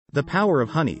The power of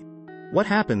honey. What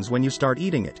happens when you start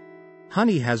eating it?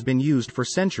 Honey has been used for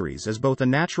centuries as both a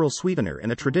natural sweetener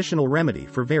and a traditional remedy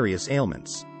for various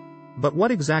ailments. But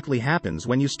what exactly happens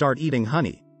when you start eating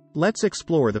honey? Let's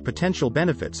explore the potential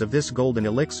benefits of this golden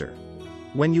elixir.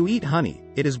 When you eat honey,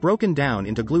 it is broken down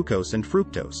into glucose and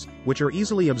fructose, which are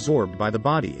easily absorbed by the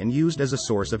body and used as a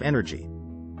source of energy.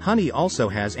 Honey also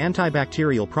has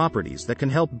antibacterial properties that can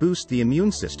help boost the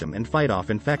immune system and fight off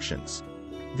infections.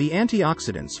 The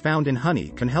antioxidants found in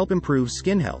honey can help improve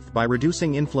skin health by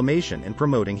reducing inflammation and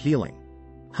promoting healing.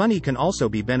 Honey can also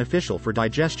be beneficial for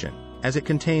digestion, as it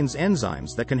contains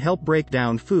enzymes that can help break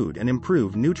down food and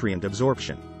improve nutrient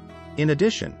absorption. In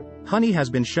addition, honey has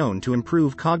been shown to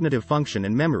improve cognitive function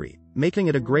and memory, making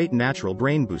it a great natural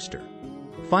brain booster.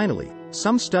 Finally,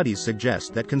 some studies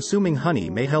suggest that consuming honey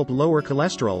may help lower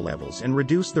cholesterol levels and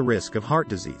reduce the risk of heart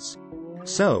disease.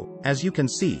 So, as you can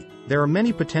see, there are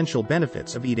many potential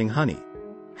benefits of eating honey.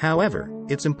 However,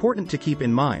 it's important to keep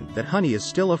in mind that honey is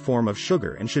still a form of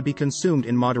sugar and should be consumed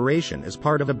in moderation as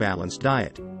part of a balanced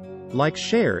diet. Like,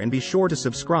 share, and be sure to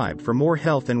subscribe for more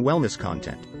health and wellness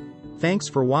content. Thanks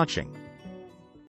for watching.